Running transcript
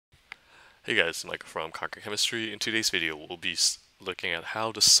Hey guys, Michael from Conquer Chemistry. In today's video, we'll be looking at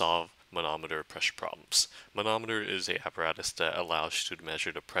how to solve manometer pressure problems. Manometer is an apparatus that allows you to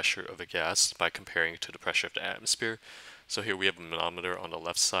measure the pressure of a gas by comparing it to the pressure of the atmosphere. So here we have a manometer on the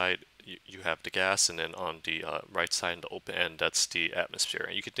left side, you have the gas, and then on the right side in the open end, that's the atmosphere.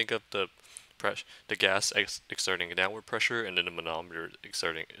 And you can think of the gas exerting a downward pressure, and then the manometer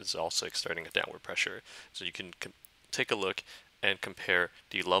is also exerting a downward pressure. So you can take a look and compare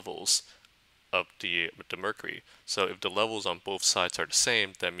the levels of the mercury. So if the levels on both sides are the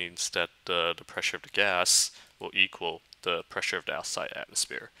same, that means that the pressure of the gas will equal the pressure of the outside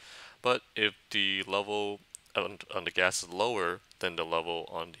atmosphere. But if the level on the gas is lower than the level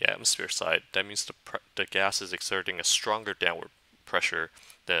on the atmosphere side, that means the gas is exerting a stronger downward pressure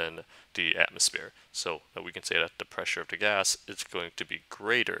than the atmosphere. So we can say that the pressure of the gas is going to be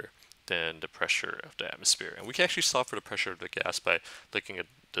greater than the pressure of the atmosphere. And we can actually solve for the pressure of the gas by looking at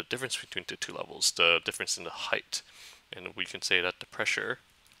the difference between the two levels, the difference in the height. And we can say that the pressure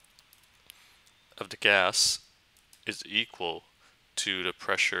of the gas is equal to the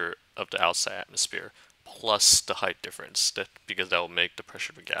pressure of the outside atmosphere plus the height difference, because that will make the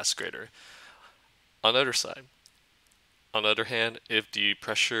pressure of the gas greater. On the other hand, if the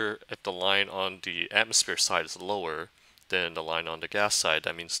line on the atmosphere side is lower than the line on the gas side,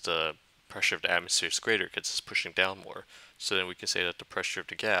 that means the pressure of the atmosphere is greater because it's pushing down more. So then we can say that the pressure of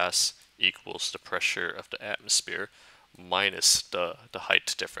the gas equals the pressure of the atmosphere minus the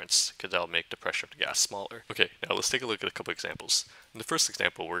height difference, because that'll make the pressure of the gas smaller. Okay, now let's take a look at a couple examples. In the first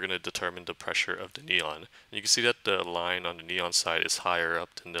example, we're going to determine the pressure of the neon. And you can see that the line on the neon side is higher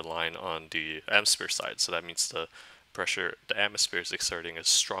up than the line on the atmosphere side, so that means the atmosphere is exerting a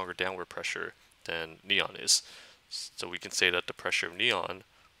stronger downward pressure than neon is. So we can say that the pressure of neon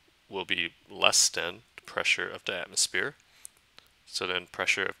will be less than the pressure of the atmosphere. So then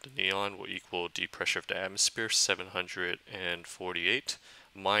pressure of the neon will equal the pressure of the atmosphere, 748,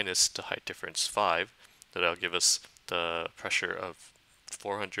 minus the height difference, 5. That'll give us the pressure of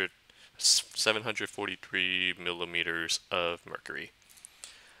 743 millimeters of mercury.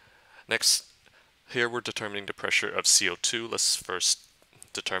 Next, here we're determining the pressure of CO2. Let's first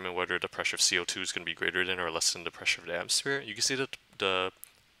determine whether the pressure of CO2 is going to be greater than or less than the pressure of the atmosphere. You can see that the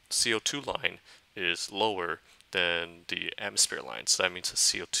CO2 line is lower than the atmosphere line, so that means the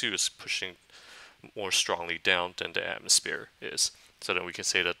CO2 is pushing more strongly down than the atmosphere is. So then we can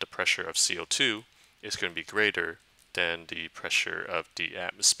say that the pressure of CO2 is going to be greater than the pressure of the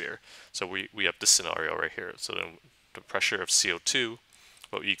atmosphere. So we have this scenario right here. So then the pressure of CO2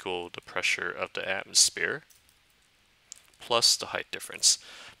 will equal the pressure of the atmosphere plus the height difference.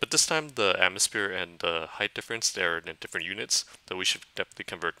 But this time the atmosphere and the height difference, they're in different units, so we should definitely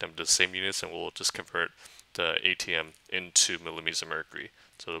convert them to the same units, and we'll just convert the ATM into millimeters of mercury.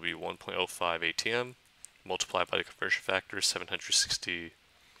 So it'll be 1.05 ATM multiplied by the conversion factor, 760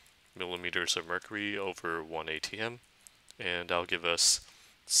 millimeters of mercury over 1 ATM, and that'll give us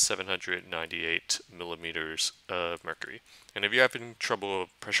 798 millimeters of mercury. And if you're having trouble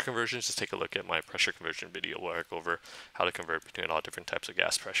with pressure conversions, just take a look at my pressure conversion video where I go over how to convert between all different types of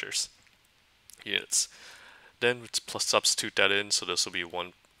gas pressures units. Then let's substitute that in, so this will be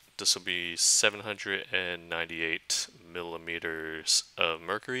 798 millimeters of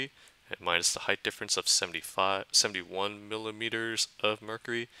mercury, and minus the height difference of 71 millimeters of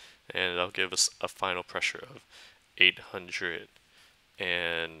mercury, and that'll give us a final pressure of 800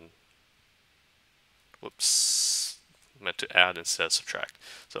 and meant to add instead of subtract.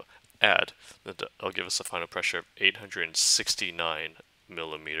 So add, that'll give us a final pressure of 869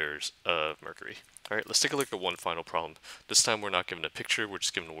 millimeters of mercury. All right, let's take a look at one final problem. This time we're not given a picture, we're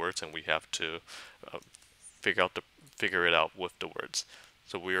just given words, and we have to figure it out with the words.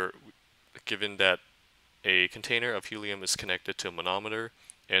 So we're given that a container of helium is connected to a manometer,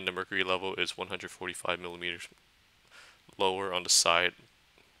 and the mercury level is 145 millimeters lower on the side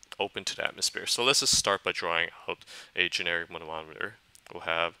open to the atmosphere. So let's just start by drawing out a generic manometer. We'll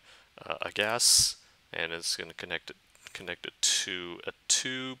have a gas, and it's going to connect it to a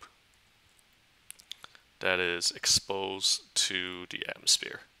tube that is exposed to the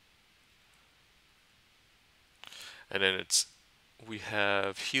atmosphere. And then we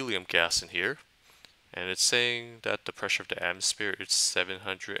have helium gas in here, and it's saying that the pressure of the atmosphere is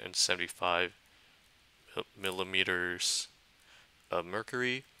 775 millimeters of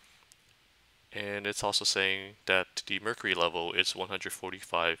mercury, and it's also saying that the mercury level is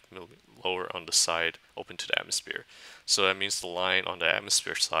 145 lower on the side open to the atmosphere. So that means the line on the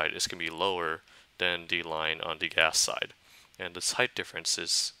atmosphere side is going to be lower than the line on the gas side, and this height difference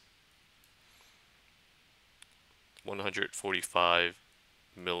is 145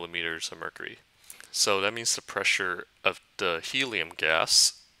 millimeters of mercury. So that means the pressure of the helium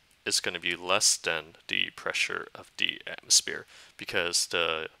gas is going to be less than the pressure of the atmosphere because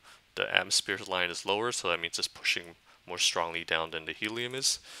the atmosphere's line is lower, so that means it's pushing more strongly down than the helium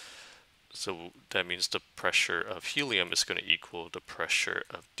is. So that means the pressure of helium is going to equal the pressure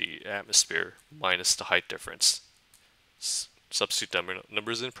of the atmosphere minus the height difference. Substitute the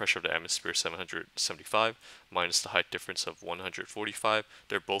numbers in. Pressure of the atmosphere 775 minus the height difference of 145.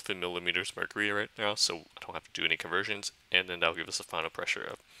 They're both in millimeters mercury right now, so I don't have to do any conversions. And then that'll give us a final pressure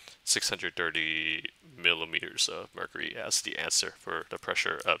of 630 millimeters of mercury as the answer for the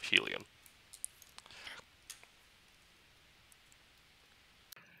pressure of helium.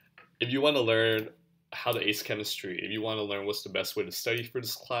 If you want to learn how to ace chemistry, if you want to learn what's the best way to study for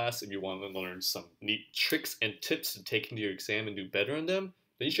this class, if you want to learn some neat tricks and tips to take into your exam and do better on them,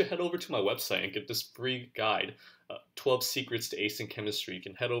 then you should head over to my website and get this free guide, 12 Secrets to Acing Chemistry. You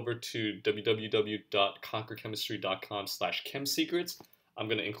can head over to www.conquerchemistry.com/chemsecrets. I'm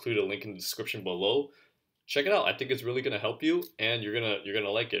going to include a link in the description below. Check it out. I think it's really going to help you, and you're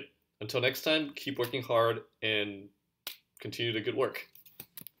gonna like it. Until next time, keep working hard and continue the good work.